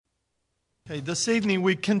Okay, this evening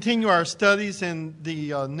we continue our studies in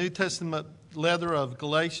the New Testament letter of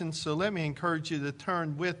Galatians. So let me encourage you to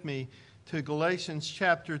turn with me to Galatians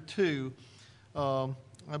chapter 2. I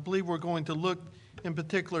believe we're going to look in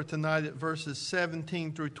particular tonight at verses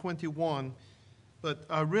 17 through 21. But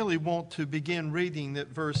I really want to begin reading at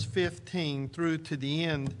verse 15 through to the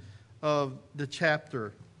end of the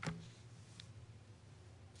chapter. I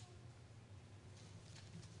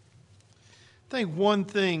think one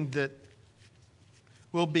thing that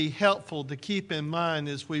will be helpful to keep in mind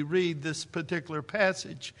as we read this particular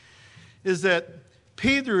passage is that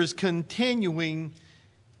Peter is continuing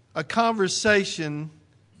a conversation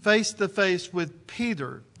face to face with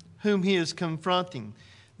Peter, whom he is confronting.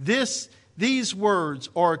 These words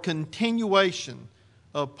are a continuation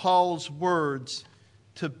of Paul's words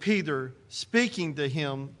to Peter, speaking to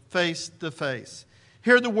him face to face.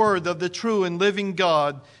 Hear the word of the true and living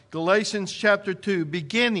God, Galatians chapter 2,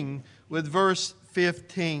 beginning with verse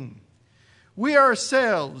 15. We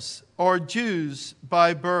ourselves are Jews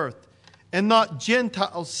by birth, and not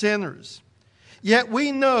Gentile sinners. Yet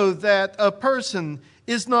we know that a person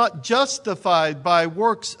is not justified by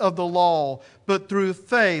works of the law, but through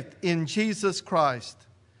faith in Jesus Christ.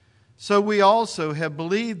 So we also have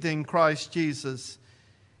believed in Christ Jesus,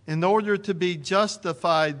 in order to be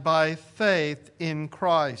justified by faith in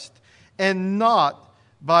Christ, and not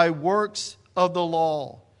by works of the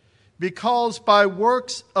law. Because by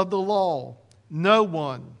works of the law, no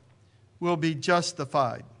one will be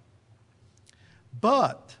justified.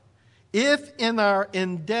 But if in our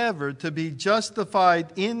endeavor to be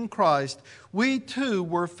justified in Christ, we too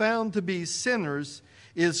were found to be sinners,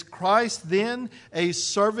 is Christ then a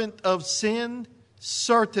servant of sin?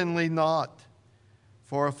 Certainly not.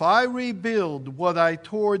 For if I rebuild what I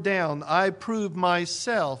tore down, I prove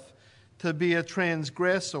myself to be a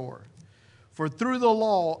transgressor. For through the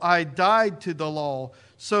law I died to the law,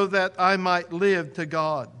 so that I might live to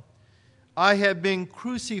God. I have been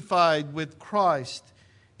crucified with Christ.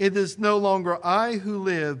 It is no longer I who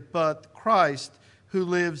live, but Christ who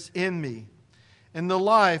lives in me. And the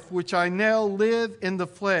life which I now live in the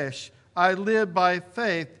flesh, I live by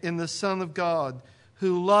faith in the Son of God,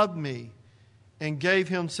 who loved me and gave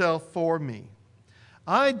himself for me.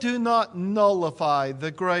 I do not nullify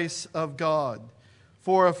the grace of God.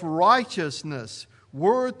 For if righteousness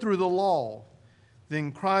were through the law,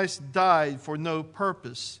 then Christ died for no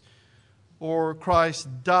purpose, or Christ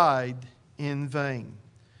died in vain.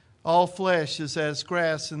 All flesh is as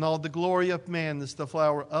grass, and all the glory of man is the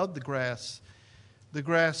flower of the grass. The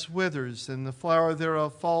grass withers, and the flower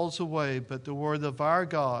thereof falls away, but the word of our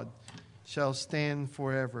God shall stand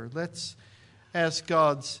forever. Let's ask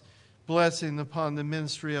God's blessing upon the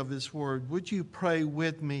ministry of His word. Would you pray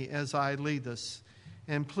with me as I lead us?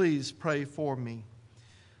 And please pray for me.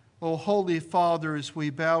 Oh, Holy Father, as we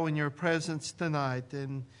bow in your presence tonight,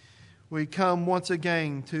 and we come once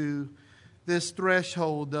again to this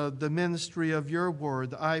threshold of the ministry of your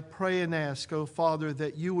word, I pray and ask, oh Father,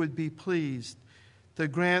 that you would be pleased to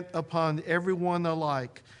grant upon everyone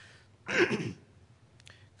alike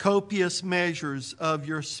copious measures of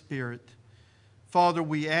your Spirit. Father,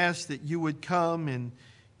 we ask that you would come in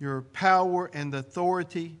your power and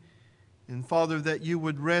authority, and Father, that you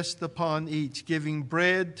would rest upon each, giving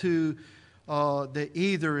bread to the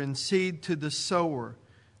eater and seed to the sower,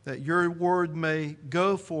 that your word may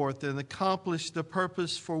go forth and accomplish the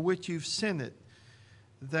purpose for which you've sent it,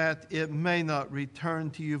 that it may not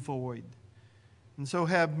return to you void. And so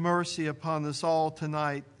have mercy upon us all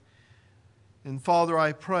tonight. And Father,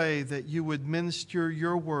 I pray that you would minister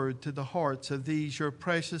your word to the hearts of these your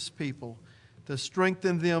precious people, to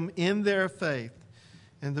strengthen them in their faith,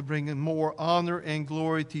 and to bring more honor and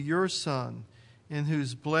glory to your Son, in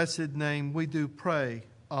whose blessed name we do pray.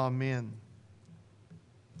 Amen.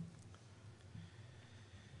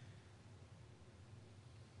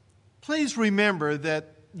 Please remember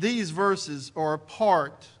that these verses are a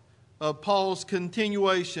part of Paul's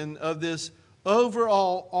continuation of this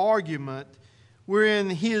overall argument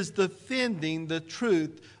wherein he is defending the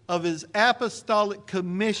truth of his apostolic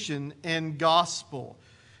commission and gospel.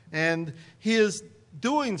 And he is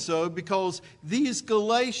doing so because these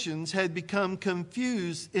Galatians had become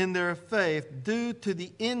confused in their faith due to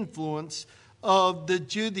the influence of the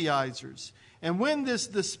Judaizers. And when this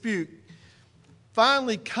dispute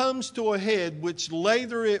finally comes to a head, which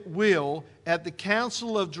later it will, at the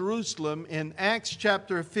Council of Jerusalem in Acts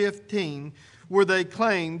chapter 15, where they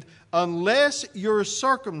claimed, unless you're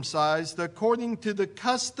circumcised according to the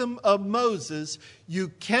custom of Moses, you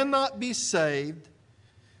cannot be saved.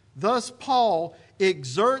 Thus Paul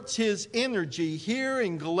exerts his energy here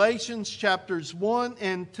in Galatians chapters 1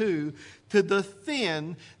 and 2 to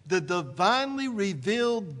defend the divinely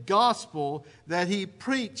revealed gospel that he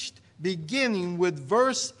preached, beginning with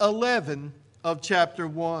verse 11 of chapter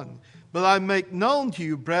 1. But I make known to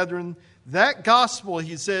you, brethren, that gospel,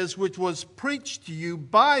 he says, which was preached to you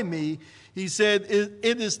by me, he said,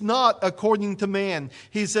 it is not according to man.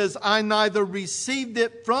 He says, I neither received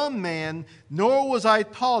it from man, nor was I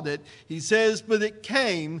taught it. He says, but it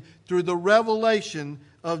came through the revelation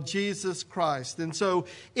of Jesus Christ. And so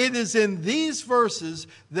it is in these verses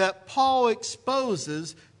that Paul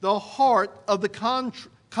exposes the heart of the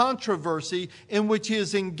controversy in which he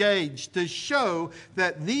is engaged, to show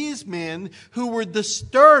that these men who were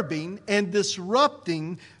disturbing and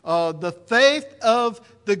disrupting the faith of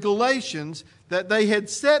the Galatians, that they had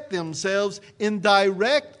set themselves in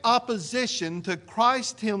direct opposition to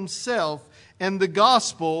Christ himself and the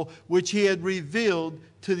gospel which he had revealed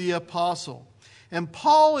to the apostle. And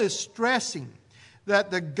Paul is stressing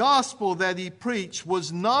that the gospel that he preached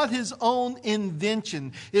was not his own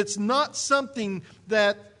invention. It's not something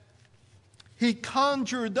that he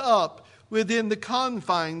conjured up within the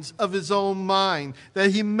confines of his own mind,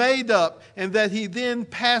 that he made up and that he then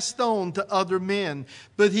passed on to other men.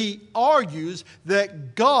 But he argues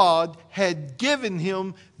that God had given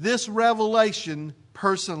him this revelation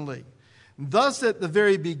personally. Thus, at the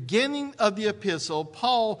very beginning of the epistle,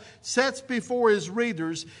 Paul sets before his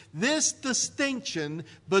readers this distinction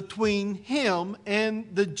between him and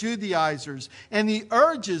the Judaizers. And he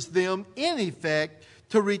urges them, in effect,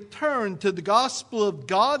 to return to the gospel of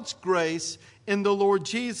God's grace in the Lord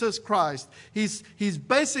Jesus Christ. He's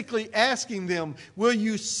basically asking them, will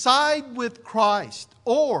you side with Christ,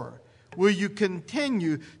 or will you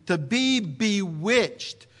continue to be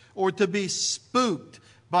bewitched or to be spooked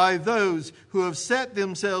by those who have set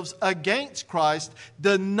themselves against Christ,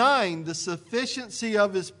 denying the sufficiency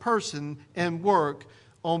of his person and work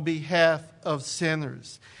on behalf of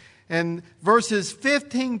sinners? And verses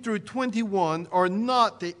 15 through 21 are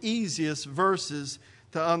not the easiest verses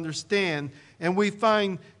to understand. And we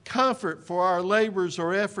find comfort for our labors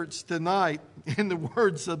or efforts tonight in the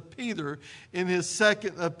words of Peter in his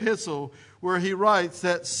second epistle, where he writes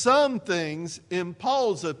that some things in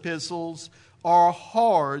Paul's epistles are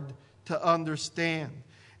hard to understand.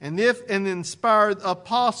 And if an inspired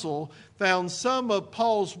apostle found some of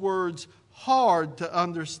Paul's words hard to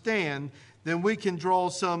understand, then we can draw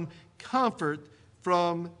some comfort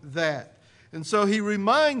from that. And so he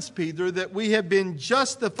reminds Peter that we have been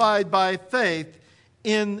justified by faith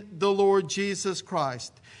in the Lord Jesus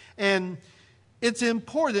Christ. And it's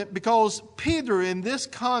important because Peter in this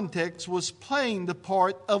context was playing the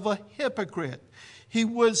part of a hypocrite. He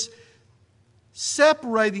was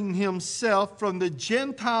separating himself from the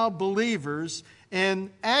Gentile believers and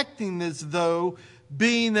acting as though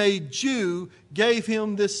being a Jew gave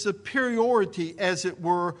him this superiority, as it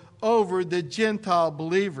were, over the Gentile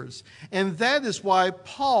believers. And that is why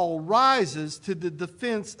Paul rises to the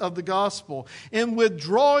defense of the gospel. In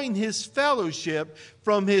withdrawing his fellowship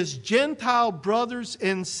from his Gentile brothers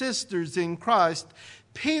and sisters in Christ,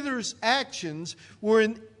 Peter's actions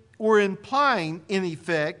were implying, in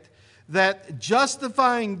effect, that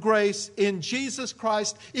justifying grace in Jesus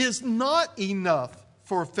Christ is not enough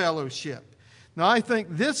for fellowship. Now, I think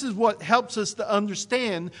this is what helps us to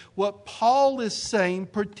understand what Paul is saying,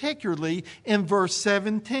 particularly in verse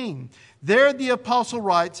 17. There the apostle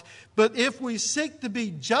writes, but if we seek to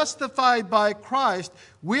be justified by Christ,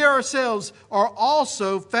 we ourselves are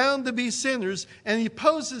also found to be sinners. And he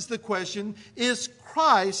poses the question, is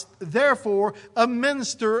Christ, therefore, a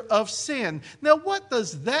minister of sin? Now, what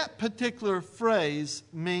does that particular phrase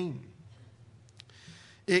mean?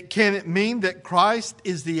 Can it mean that Christ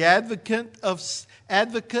is the advocate of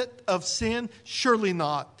sin? Surely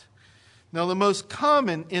not. Now, the most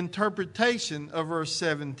common interpretation of verse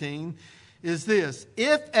 17 is this: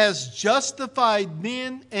 if as justified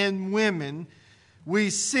men and women we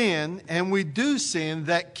sin, and we do sin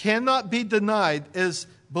that cannot be denied as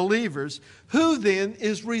believers, who then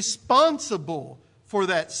is responsible for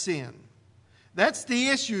that sin? That's the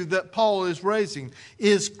issue that Paul is raising.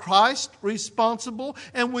 Is Christ responsible?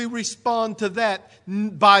 And we respond to that.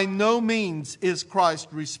 By no means is Christ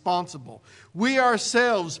responsible. We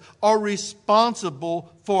ourselves are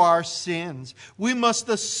responsible for our sins. We must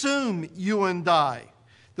assume, you and I,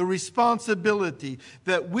 the responsibility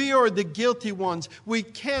that we are the guilty ones. We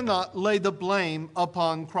cannot lay the blame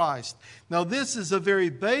upon Christ. Now, this is a very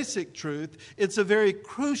basic truth. It's a very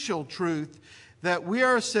crucial truth, that we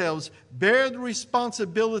ourselves bear the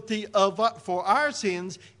responsibility for our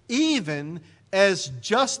sins even as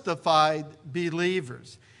justified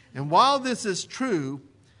believers. And while this is true,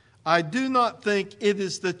 I do not think it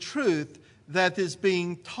is the truth that is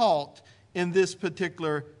being taught in this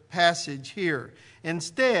particular passage here.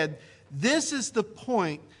 Instead, this is the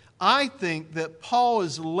point I think that Paul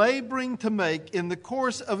is laboring to make in the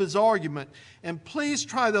course of his argument. And please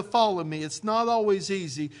try to follow me. It's not always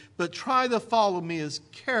easy, but try to follow me as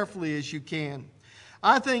carefully as you can.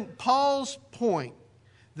 I think Paul's point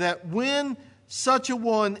that when such a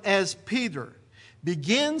one as Peter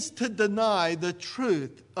begins to deny the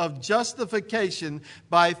truth of justification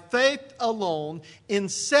by faith alone in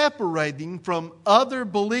separating from other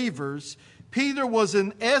believers, Peter was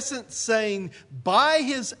in essence saying by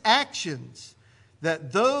his actions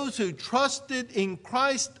that those who trusted in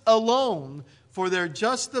Christ alone for their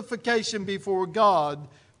justification before God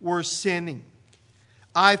were sinning.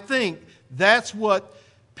 I think that's what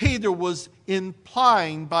Peter was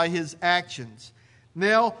implying by his actions.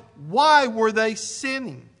 Now, why were they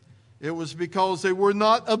sinning? It was because they were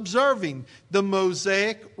not observing the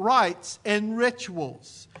Mosaic rites and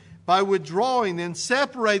rituals. By withdrawing and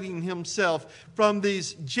separating himself from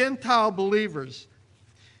these Gentile believers,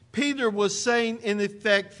 Peter was saying in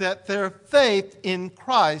effect that their faith in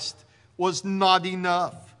Christ was not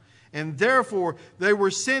enough. And therefore, they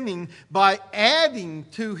were sinning by adding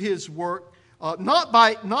to his work, not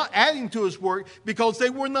adding to his work, because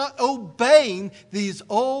they were not obeying these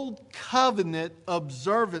old covenant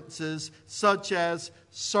observances such as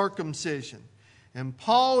circumcision. And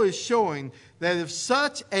Paul is showing that if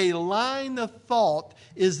such a line of thought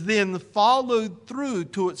is then followed through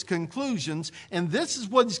to its conclusions, and this is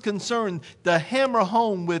what is concerned to hammer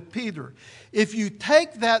home with Peter. If you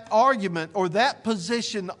take that argument or that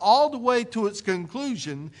position all the way to its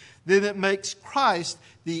conclusion, then it makes Christ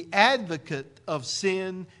the advocate of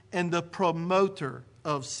sin and the promoter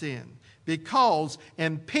of sin. Because,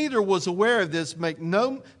 and Peter was aware of this, make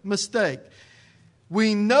no mistake,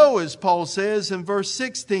 we know, as Paul says in verse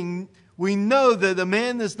 16, we know that a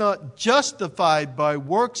man is not justified by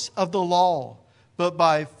works of the law, but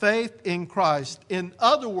by faith in Christ. In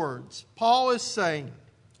other words, Paul is saying,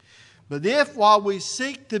 but if while we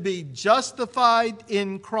seek to be justified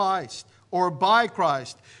in Christ or by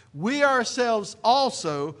Christ, we ourselves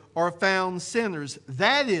also are found sinners,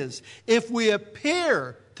 that is, if we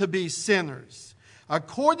appear to be sinners,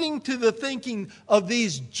 according to the thinking of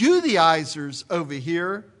these Judaizers over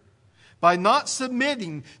here, by not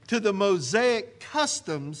submitting to the Mosaic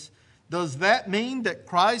customs, does that mean that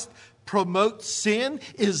Christ promotes sin?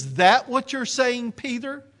 Is that what you're saying,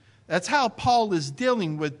 Peter? That's how Paul is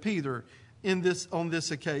dealing with Peter on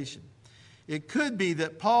this occasion. It could be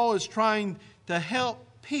that Paul is trying to help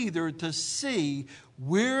Peter to see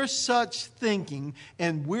where such thinking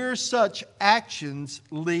and where such actions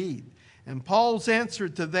lead. And Paul's answer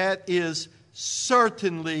to that is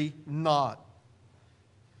certainly not.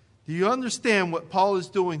 Do you understand what Paul is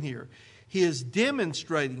doing here? He is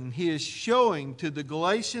demonstrating, he is showing to the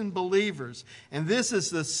Galatian believers, and this is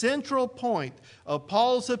the central point of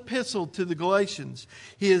Paul's epistle to the Galatians.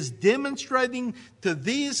 He is demonstrating to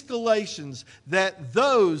these Galatians that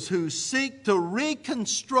those who seek to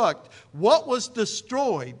reconstruct what was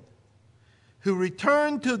destroyed, who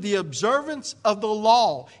return to the observance of the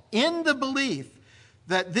law in the belief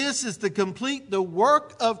that this is to complete the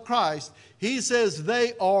work of Christ, he says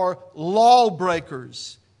they are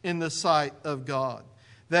lawbreakers in the sight of God.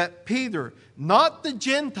 That Peter, not the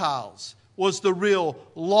Gentiles, was the real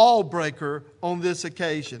lawbreaker on this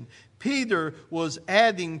occasion. Peter was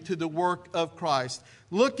adding to the work of Christ.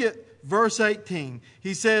 Look at verse 18.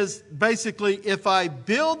 He says, basically, if I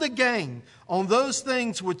build again on those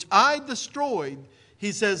things which I destroyed,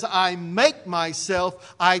 he says, I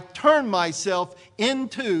turn myself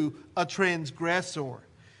into a transgressor.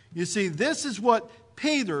 You see, this is what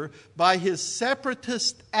Peter, by his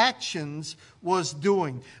separatist actions, was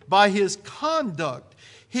doing. By his conduct,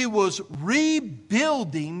 he was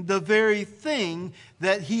rebuilding the very thing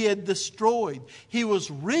that he had destroyed. He was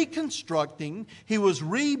reconstructing, he was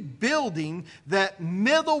rebuilding that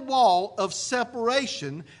middle wall of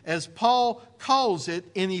separation, as Paul calls it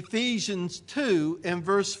in Ephesians 2 and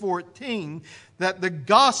verse 14, that the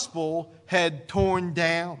gospel had torn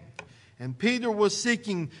down. And Peter was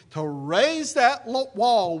seeking to raise that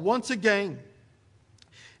wall once again.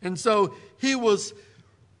 And so he was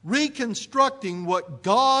reconstructing what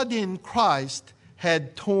God in Christ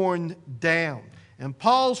had torn down. And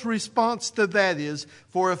Paul's response to that is,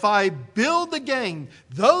 for if I build again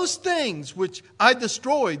those things which I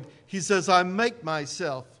destroyed, he says, I make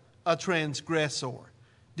myself a transgressor.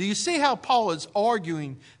 Do you see how Paul is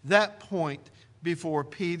arguing that point before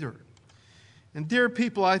Peter? And dear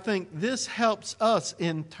people, I think this helps us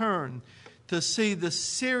in turn to see the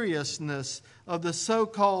seriousness of the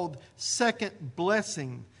so-called second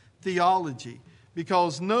blessing theology.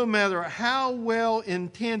 Because no matter how well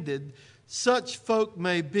intended such folk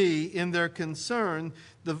may be in their concern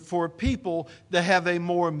for people to have a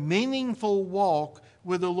more meaningful walk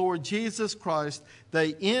with the Lord Jesus Christ,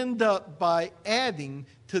 they end up by adding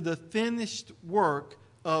to the finished work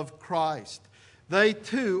of Christ. They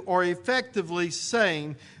too are effectively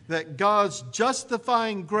saying that God's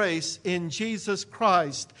justifying grace in Jesus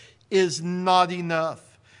Christ is not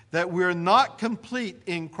enough, that we're not complete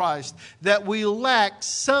in Christ, that we lack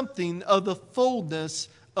something of the fullness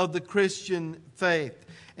of the Christian faith.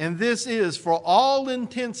 And this is, for all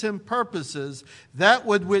intents and purposes, that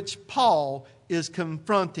with which Paul is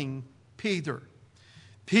confronting Peter.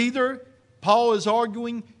 Paul is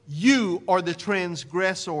arguing, you are the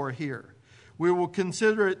transgressor here. We will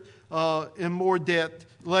consider it in more depth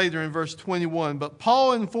later in verse 21. But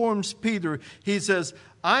Paul informs Peter, he says,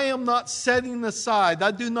 I am not setting aside,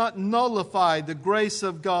 I do not nullify the grace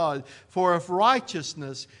of God. For if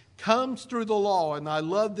righteousness comes through the law, and I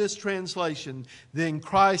love this translation, then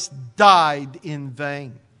Christ died in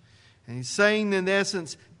vain. And he's saying in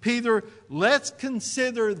essence, Peter, let's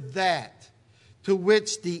consider that to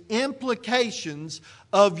which the implications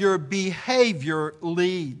of your behavior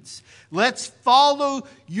leads. Let's follow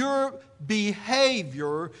your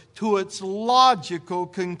behavior to its logical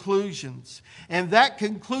conclusions. And that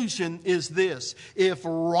conclusion is this: if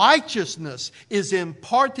righteousness is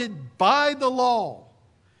imparted by the law,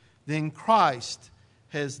 then Christ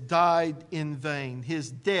has died in vain. His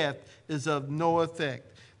death is of no effect.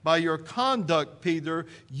 By your conduct, Peter,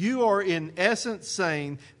 you are in essence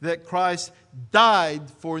saying that Christ died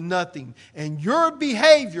for nothing. And your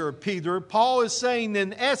behavior, Peter, Paul is saying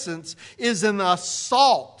in essence, is an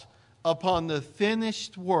assault upon the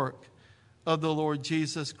finished work of the Lord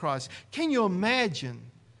Jesus Christ. Can you imagine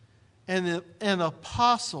an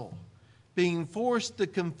apostle being forced to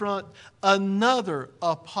confront another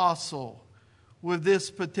apostle with this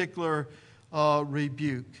particular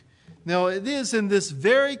rebuke? Now, it is in this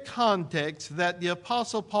very context that the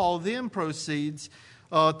Apostle Paul then proceeds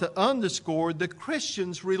to underscore the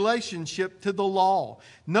Christian's relationship to the law.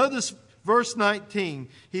 Notice verse 19.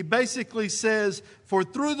 He basically says, for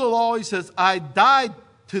through the law, he says, I died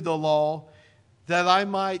to the law that I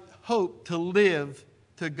might hope to live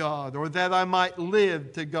to God, or that I might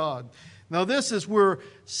live to God. Now, this is where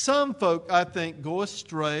some folk, I think, go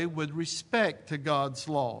astray with respect to God's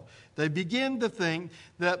law. They begin to think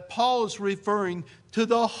that Paul is referring to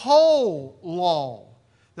the whole law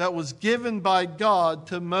that was given by God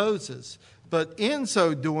to Moses. But in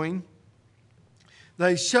so doing,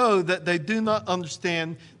 they show that they do not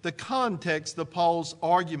understand the context of Paul's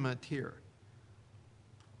argument here.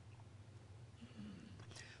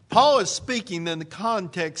 Paul is speaking in the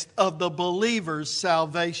context of the believer's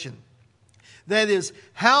salvation. That is,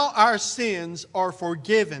 how our sins are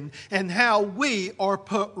forgiven and how we are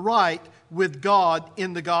put right with God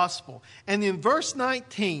in the gospel. And in verse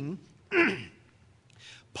 19,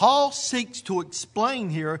 Paul seeks to explain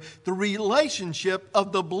here the relationship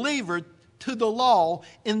of the believer to the law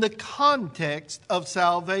in the context of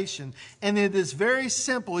salvation. And it is very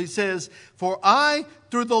simple. He says, for I,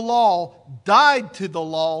 through the law, died to the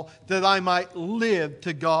law that I might live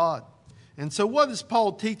to God. And so what is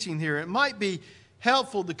Paul teaching here? It might be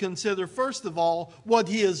helpful to consider, first of all, what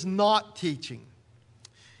he is not teaching.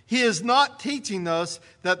 He is not teaching us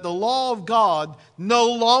that the law of God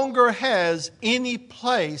no longer has any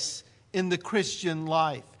place in the Christian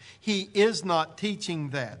life. He is not teaching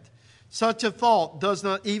that. Such a thought does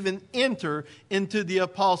not even enter into the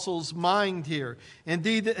apostle's mind here.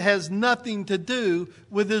 Indeed, it has nothing to do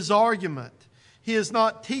with his argument. He is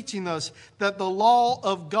not teaching us that the law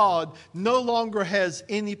of God no longer has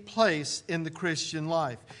any place in the Christian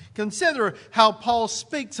life. Consider how Paul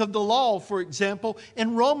speaks of the law, for example,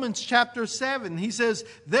 in Romans chapter 7. He says,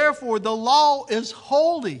 therefore the law is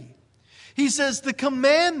holy. He says the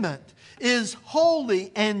commandment is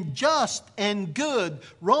holy and just and good.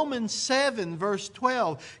 Romans 7 verse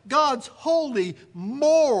 12. God's holy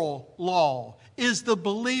moral law is the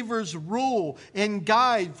believer's rule and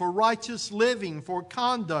guide for righteous living, for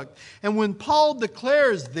conduct. And when Paul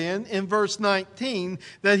declares then in verse 19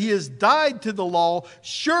 that he has died to the law,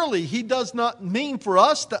 surely he does not mean for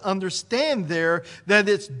us to understand there that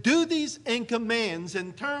its duties and commands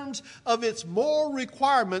in terms of its moral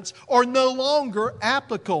requirements are no longer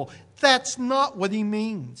applicable. That's not what he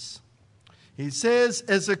means. He says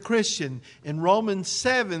as a Christian in Romans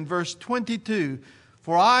 7 verse 22,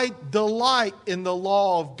 For I delight in the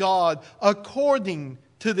law of God according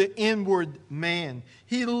to the inward man.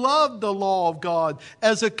 He loved the law of God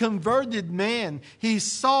as a converted man. He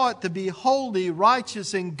saw it to be holy,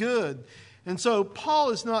 righteous, and good. And so Paul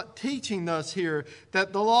is not teaching us here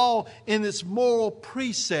that the law in its moral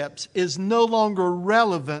precepts is no longer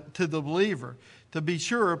relevant to the believer. To be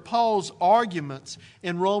sure, Paul's arguments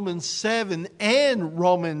in Romans 7 and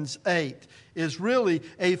Romans 8 is really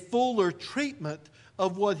a fuller treatment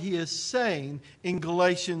of what he is saying in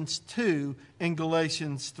Galatians 2 and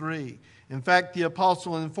Galatians 3. In fact, the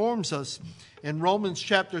apostle informs us in Romans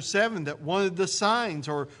chapter 7 that one of the signs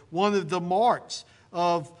or one of the marks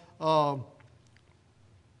of the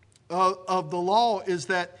law is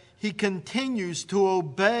that he continues to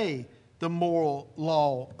obey the moral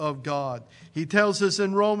law of God. He tells us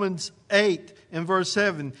in Romans 8 and verse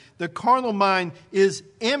 7, the carnal mind is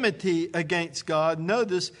enmity against God.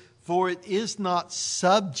 Notice, for it is not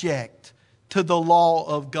subject to the law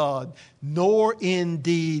of God, nor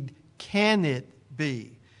indeed can it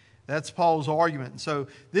be. That's Paul's argument. So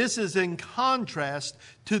this is in contrast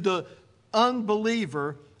to the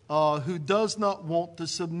unbeliever who does not want to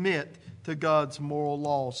submit to God's moral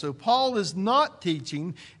law. So Paul is not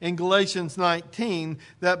teaching in Galatians 19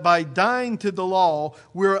 that by dying to the law,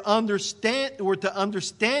 we're to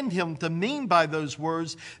understand him to mean by those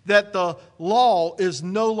words that the law is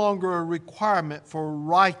no longer a requirement for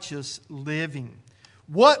righteous living.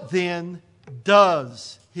 What then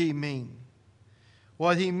does he mean?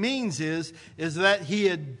 What he means is that he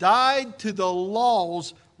had died to the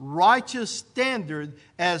law's righteous standard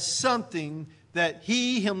as something that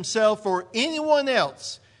he himself or anyone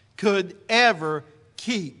else could ever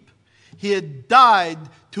keep. He had died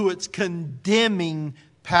to its condemning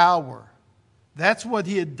power. That's what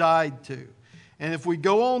he had died to. And if we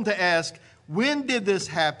go on to ask, when did this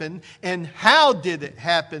happen and how did it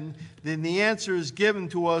happen, then the answer is given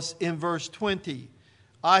to us in verse 20.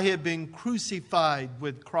 I have been crucified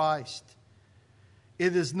with Christ.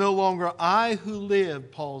 It is no longer I who live,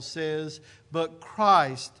 Paul says, but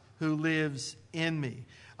Christ who lives in me.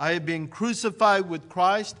 I have been crucified with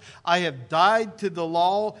Christ. I have died to the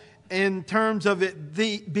law in terms of it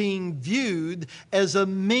being viewed as a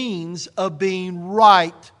means of being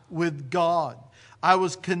right with God. I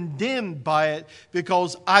was condemned by it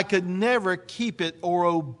because I could never keep it or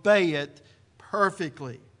obey it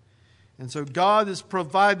perfectly. And so God has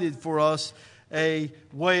provided for us a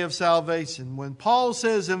way of salvation. When Paul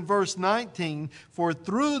says in verse 19, for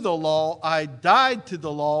through the law I died to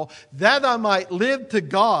the law, that I might live to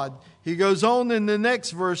God, he goes on in the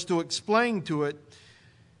next verse to explain to it.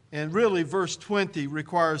 And really verse 20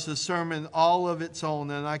 requires a sermon all of its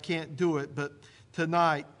own, and I can't do it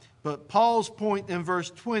tonight. But Paul's point in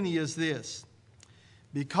verse 20 is this: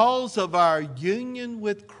 because of our union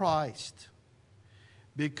with Christ,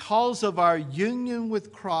 because of our union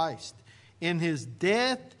with Christ, in his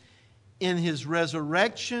death, in his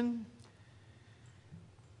resurrection,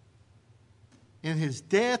 in his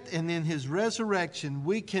death and in his resurrection,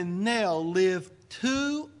 we can now live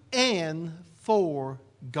to and for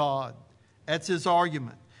God. That's his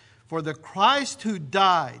argument. For the Christ who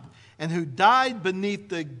died, and who died beneath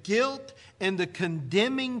the guilt and the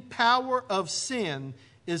condemning power of sin,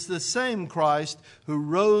 is the same Christ who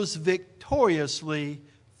rose victoriously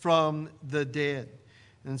from the dead.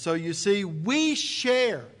 And so you see, we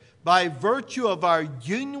share, by virtue of our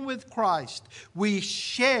union with Christ, we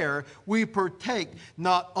partake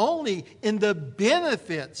not only in the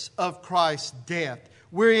benefits of Christ's death,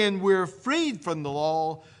 wherein we're freed from the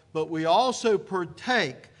law, but we also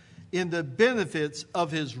partake in the benefits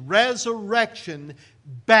of his resurrection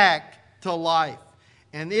back to life.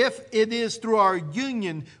 And if it is through our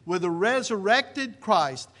union with the resurrected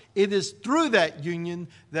Christ, it is through that union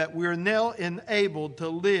that we're now enabled to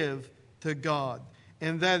live to God.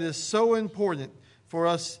 And that is so important for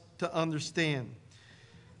us to understand.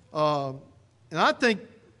 And I think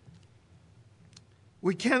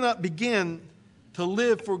we cannot begin to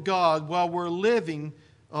live for God while we're living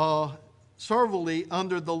servilely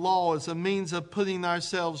under the law as a means of putting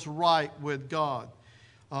ourselves right with God.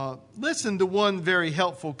 Listen to one very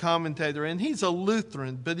helpful commentator, and he's a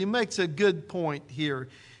Lutheran, but he makes a good point here.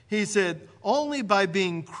 He said, only by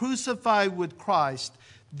being crucified with Christ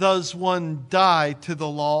does one die to the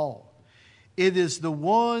law. It is the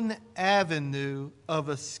one avenue of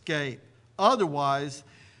escape. Otherwise,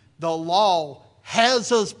 the law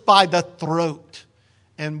has us by the throat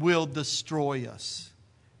and will destroy us.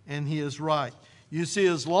 And he is right. You see,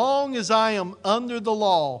 as long as I am under the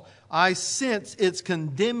law, I sense its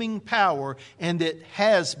condemning power, and it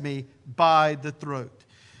has me by the throat.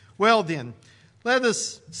 Well then, Let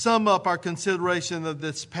us sum up our consideration of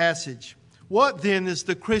this passage. What then is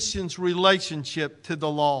the Christian's relationship to the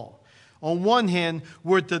law? On one hand,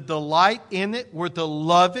 we're to delight in it, we're to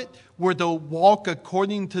love it, we're to walk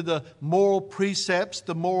according to the moral precepts,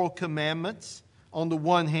 the moral commandments. On the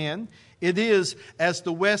one hand, it is, as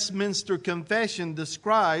the Westminster Confession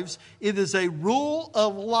describes, it is a rule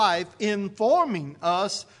of life informing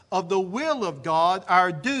us of the will of God,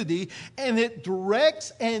 our duty, and it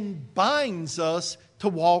directs and binds us to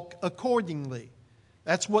walk accordingly.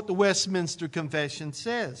 That's what the Westminster Confession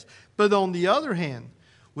says. But on the other hand,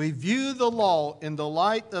 we view the law in the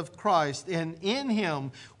light of Christ, and in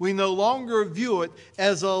Him we no longer view it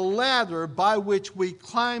as a ladder by which we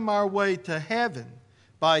climb our way to heaven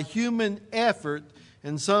by human effort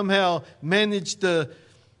and somehow manage to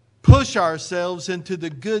push ourselves into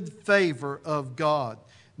the good favor of God.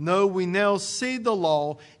 No, we now see the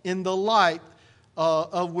law in the light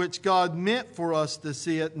of which God meant for us to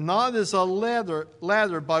see it, not as a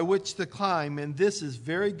ladder by which to climb, and this is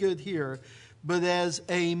very good here, but as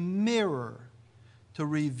a mirror to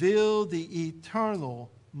reveal the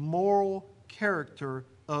eternal moral character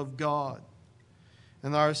of God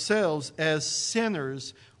and ourselves as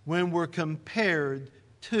sinners when we're compared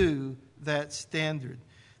to that standard.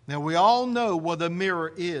 Now, we all know what a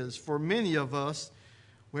mirror is. For many of us,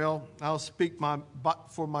 well, I'll speak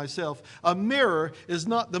for myself. A mirror is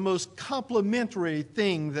not the most complimentary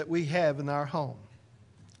thing that we have in our home.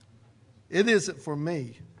 It isn't for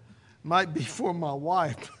me. It might be for my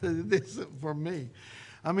wife, but it isn't for me.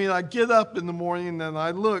 I mean, I get up in the morning and I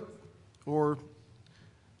look, or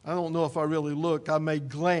I don't know if I really look, I may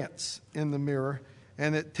glance in the mirror,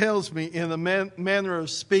 and it tells me in a manner of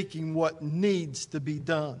speaking what needs to be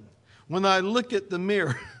done. When I look at the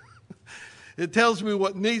mirror, it tells me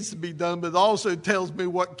what needs to be done, but it also tells me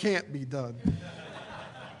what can't be done.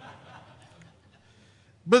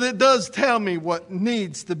 But it does tell me what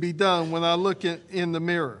needs to be done when I look in the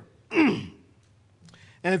mirror. And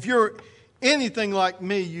if you're anything like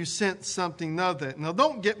me, you sense something of that. Now,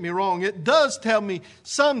 don't get me wrong. It does tell me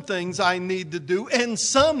some things I need to do and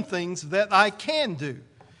some things that I can do.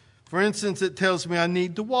 For instance, it tells me I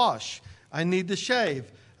need to wash. I need to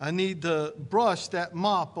shave. I need to brush that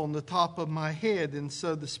mop on the top of my head, and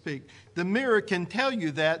so to speak. The mirror can tell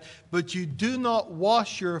you that, but you do not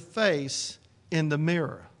wash your face in the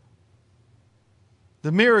mirror.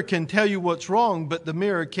 The mirror can tell you what's wrong, but the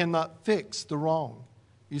mirror cannot fix the wrong.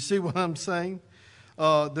 You see what I'm saying?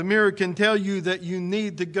 The mirror can tell you that you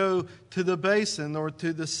need to go to the basin or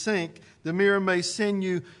to the sink. The mirror may send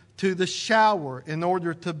you to the shower in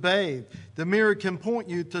order to bathe. The mirror can point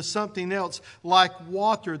you to something else like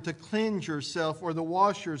water to cleanse yourself or to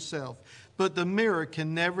wash yourself. But the mirror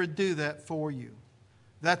can never do that for you.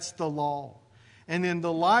 That's the law. And in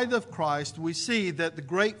the light of Christ, we see that the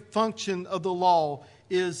great function of the law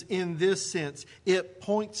is in this sense. It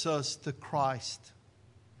points us to Christ.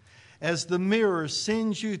 As the mirror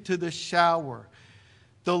sends you to the shower,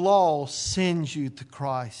 the law sends you to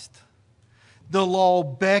Christ. The law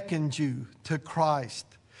beckons you to Christ.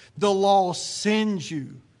 The law sends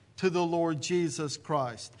you to the Lord Jesus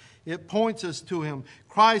Christ. It points us to Him.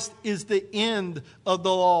 Christ is the end of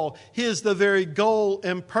the law. He is the very goal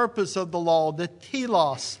and purpose of the law, the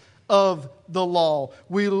telos of the law.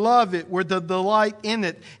 We love it. We're to delight in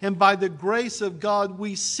it. And by the grace of God,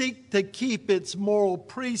 we seek to keep its moral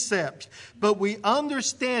precepts. But we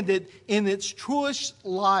understand it in its truest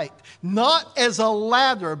light, not as a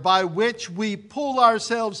ladder by which we pull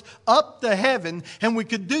ourselves up to heaven, and we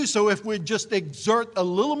could do so if we just exert a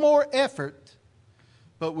little more effort.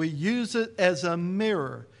 But we use it as a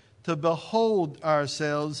mirror to behold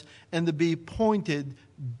ourselves and to be pointed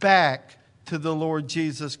back to the Lord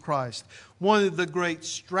Jesus Christ. One of the great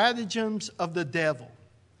stratagems of the devil,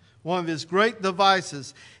 one of his great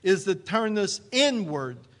devices, is to turn us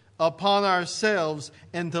inward upon ourselves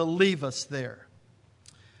and to leave us there.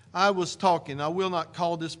 I will not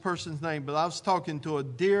call this person's name, but I was talking to a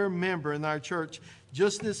dear member in our church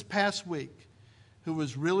just this past week who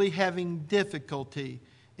was really having difficulty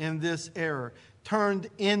in this error, turned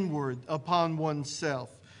inward upon oneself.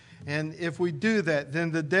 And if we do that,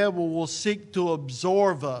 then the devil will seek to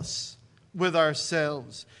absorb us with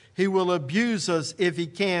ourselves. He will abuse us, if he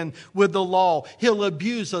can, with the law. He'll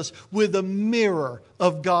abuse us with a mirror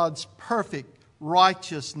of God's perfect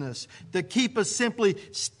righteousness to keep us simply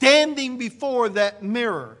standing before that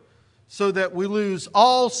mirror so that we lose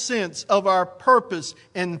all sense of our purpose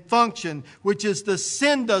and function, which is to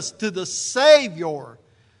send us to the Savior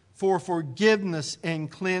for forgiveness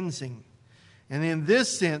and cleansing. And in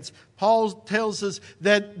this sense, Paul tells us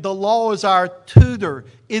that the law is our tutor.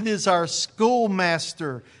 It is our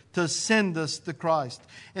schoolmaster to send us to Christ.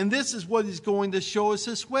 And this is what he's going to show us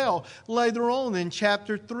as well later on in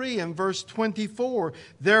chapter 3 and verse 24.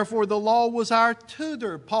 Therefore, the law was our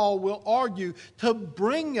tutor, Paul will argue, to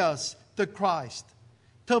bring us to Christ,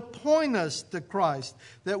 to point us to Christ,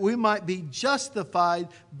 that we might be justified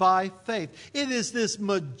by faith. It is this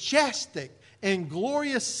majestic and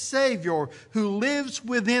glorious Savior who lives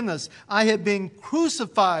within us. I have been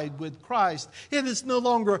crucified with Christ. It is no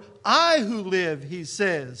longer I who live, he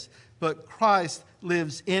says, but Christ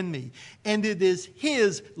lives in me. And it is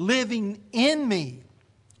His living in me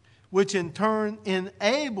which in turn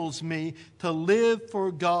enables me to live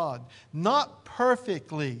for God, not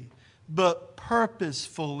perfectly, but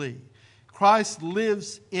purposefully. Christ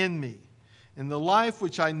lives in me. In the life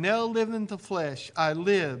which I now live in the flesh, I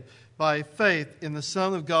live by faith in the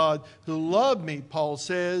Son of God who loved me, Paul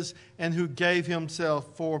says, and who gave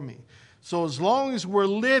Himself for me. So as long as we're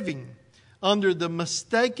living under the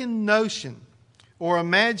mistaken notion or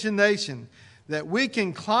imagination that we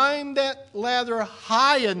can climb that ladder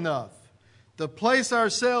high enough to place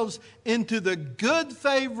ourselves into the good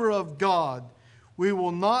favor of God, we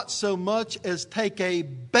will not so much as take a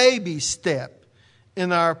baby step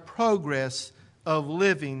in our progress of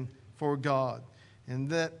living for God. And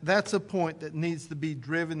that's a point that needs to be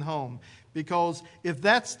driven home. Because if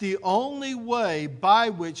that's the only way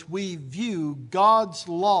by which we view God's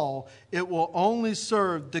law, it will only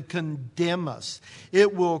serve to condemn us.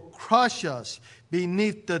 It will crush us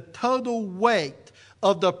beneath the total weight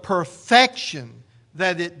of the perfection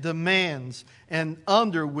that it demands and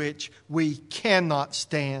under which we cannot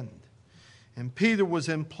stand. And Peter was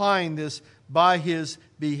implying this by his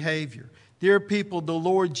behavior. Dear people, the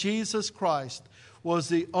Lord Jesus Christ was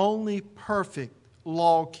the only perfect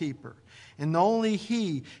law keeper. And only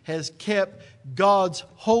He has kept God's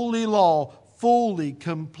holy law fully,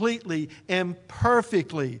 completely, and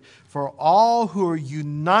perfectly for all who are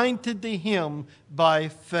united to Him by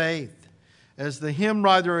faith. As the hymn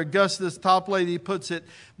writer Augustus Toplady puts it,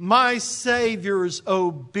 my Savior's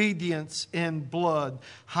obedience and blood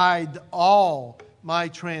hide all my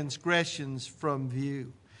transgressions from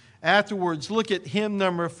view. Afterwards, look at hymn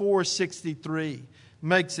number 463.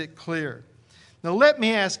 Makes it clear. Now let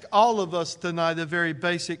me ask all of us tonight a very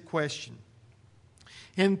basic question.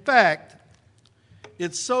 In fact,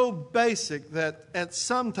 it's so basic that at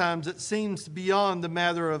sometimes it seems beyond the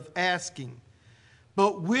matter of asking.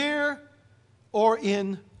 But where or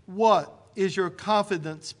in what is your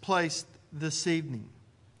confidence placed this evening?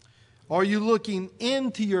 Are you looking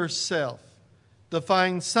into yourself to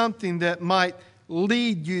find something that might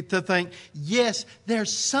lead you to think, yes,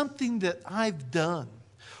 there's something that I've done,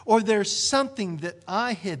 or there's something that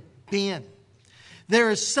I have been. There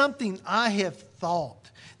is something I have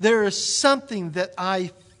thought. There is something that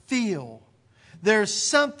I feel. There's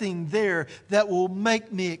something there that will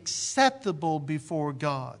make me acceptable before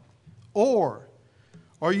God. Or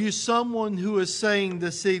are you someone who is saying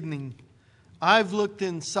this evening, I've looked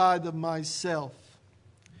inside of myself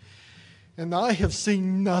and I have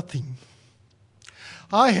seen nothing.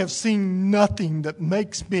 I have seen nothing that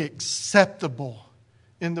makes me acceptable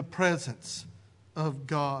in the presence of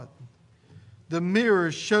God. The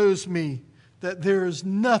mirror shows me that there is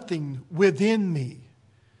nothing within me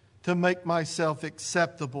to make myself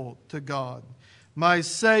acceptable to God. My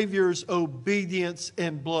Savior's obedience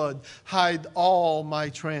and blood hide all my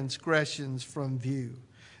transgressions from view.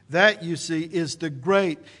 That, you see, is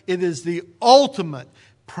it is the ultimate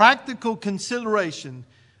practical consideration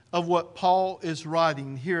of what Paul is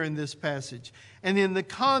writing here in this passage. And in the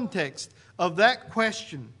context of that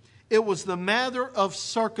question, it was the matter of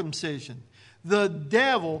circumcision. The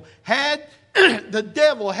devil had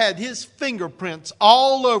his fingerprints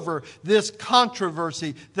all over this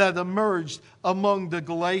controversy that emerged among the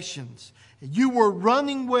Galatians. You were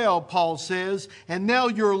running well, Paul says, and now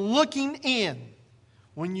you're looking in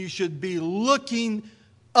when you should be looking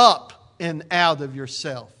up and out of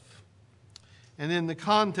yourself. And in the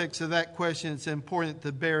context of that question, it's important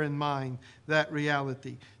to bear in mind that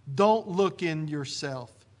reality. Don't look in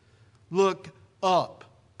yourself. Look up,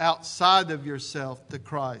 outside of yourself, to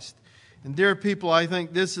Christ. And dear people, I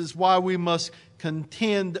think this is why we must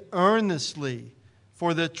contend earnestly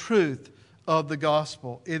for the truth of the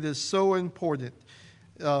gospel. It is so important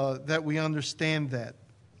that we understand that.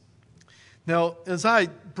 Now, as I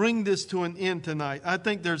bring this to an end tonight, I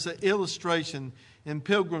think there's an illustration in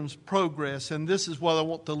Pilgrim's Progress, and this is what I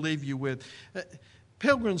want to leave you with.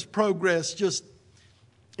 Pilgrim's Progress, just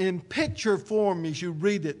in picture form as you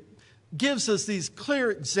read it, gives us these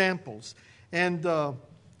clear examples. And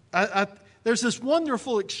there's this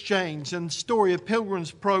wonderful exchange and story of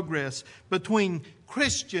Pilgrim's Progress between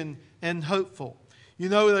Christian and hopeful. You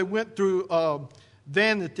know, they went through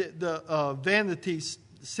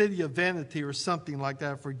City of Vanity or something like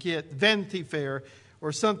that. I forget. Vanity Fair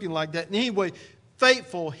or something like that. And anyway,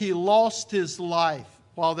 Faithful, he lost his life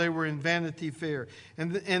while they were in Vanity Fair.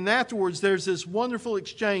 And afterwards, there's this wonderful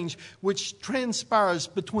exchange which transpires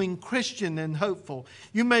between Christian and hopeful.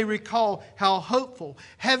 You may recall how hopeful,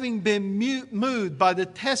 having been moved by the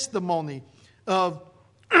testimony of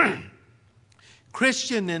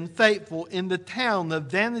Christian and faithful in the town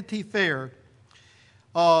of Vanity Fair,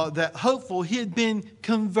 that hopeful, he had been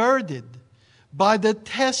converted by the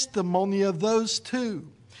testimony of those two.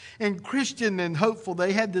 And Christian and hopeful,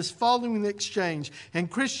 they had this following exchange.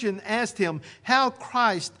 And Christian asked him how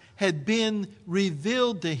Christ had been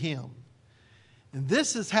revealed to him. And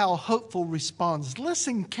this is how hopeful responds.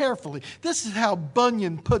 Listen carefully. This is how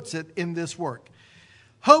Bunyan puts it in this work.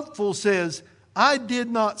 Hopeful says, I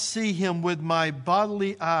did not see him with my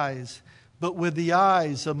bodily eyes, but with the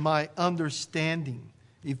eyes of my understanding.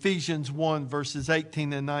 Ephesians 1, verses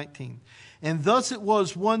 18 and 19. And thus it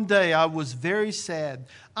was one day I was very sad.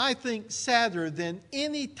 I think sadder than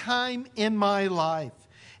any time in my life.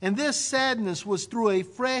 And this sadness was through a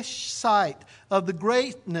fresh sight of the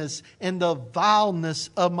greatness and the vileness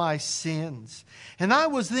of my sins. And I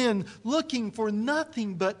was then looking for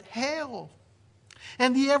nothing but hell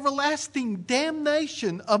and the everlasting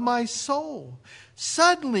damnation of my soul.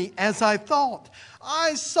 Suddenly, as I thought,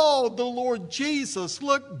 I saw the Lord Jesus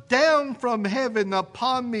look down from heaven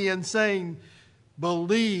upon me and saying,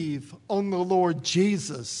 believe on the Lord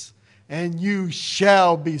Jesus, and you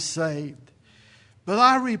shall be saved. But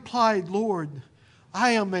I replied, Lord,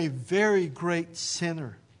 I am a very great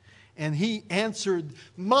sinner. And he answered,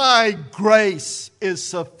 my grace is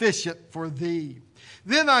sufficient for thee.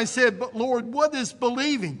 Then I said, but Lord, what is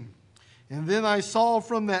believing? And then I saw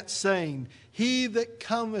from that saying, he that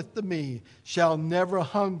cometh to me shall never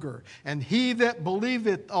hunger, and he that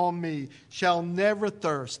believeth on me shall never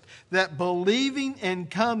thirst. That believing and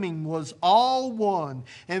coming was all one,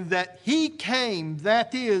 and that he came,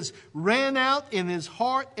 that is, ran out in his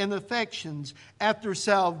heart and affections after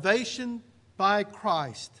salvation by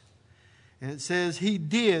Christ. And it says he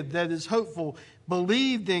did, that is hopeful,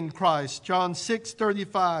 believed in Christ. John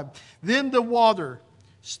 6:35. Then the water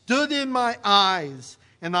stood in my eyes,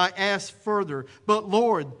 and I asked further, but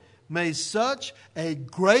Lord, may such a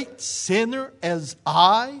great sinner as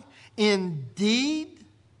I indeed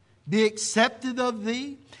be accepted of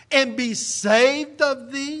thee and be saved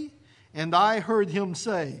of thee? And I heard him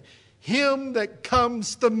say, him that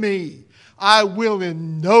comes to me, I will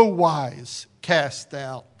in no wise cast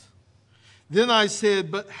out. Then I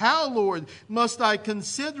said, but how, Lord, must I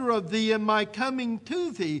consider of thee in my coming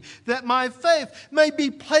to thee, that my faith may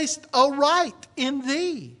be placed aright in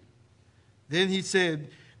thee? Then he said,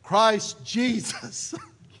 Christ Jesus.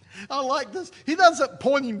 I like this. He doesn't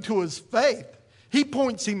point him to his faith. He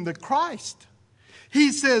points him to Christ.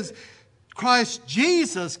 He says, Christ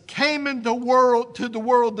Jesus came into the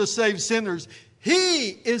world to save sinners. He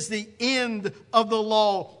is the end of the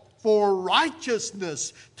law for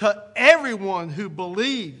righteousness to everyone who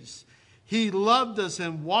believes. He loved us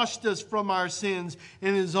and washed us from our sins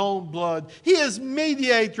in his own blood. He is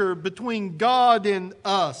mediator between God and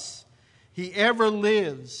us. He ever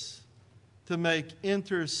lives to make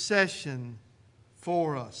intercession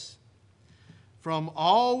for us. From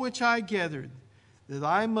all which I gathered, that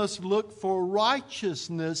I must look for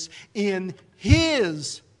righteousness in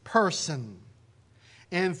his person,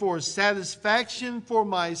 and for satisfaction for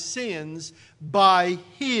my sins by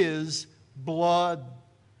his blood.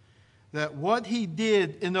 That what he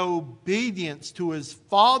did in obedience to his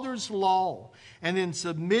Father's law and in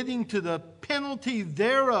submitting to the penalty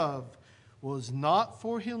thereof was not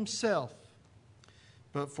for himself,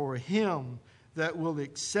 but for him that will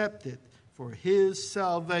accept it for his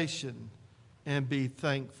salvation and be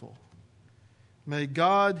thankful. May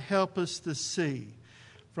God help us to see,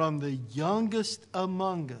 from the youngest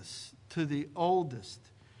among us to the oldest,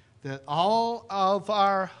 that all of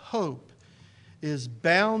our hope is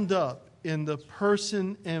bound up in the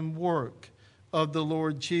person and work of the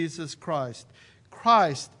Lord Jesus Christ.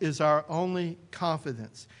 Christ is our only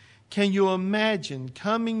confidence. Can you imagine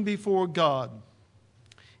coming before God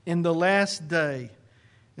in the last day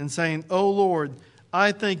and saying, oh Lord,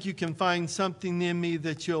 I think you can find something in me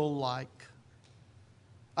that you'll like.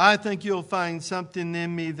 I think you'll find something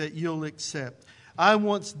in me that you'll accept. I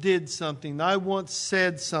once did something. I once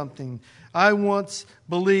said something. I once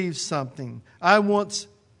believed something. I once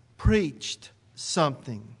preached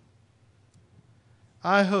something.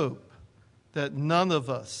 I hope that none of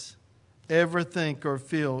us ever think or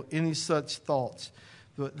feel any such thoughts,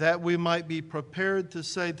 but that we might be prepared to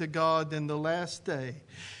say to God in the last day,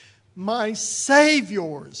 my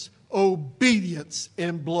Savior's obedience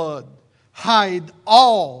and blood hide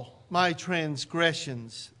all my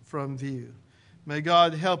transgressions from view. May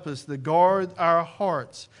God help us to guard our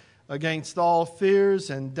hearts against all fears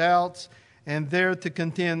and doubts, and there to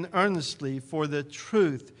contend earnestly for the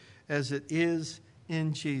truth as it is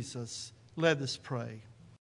in Jesus. Let us pray.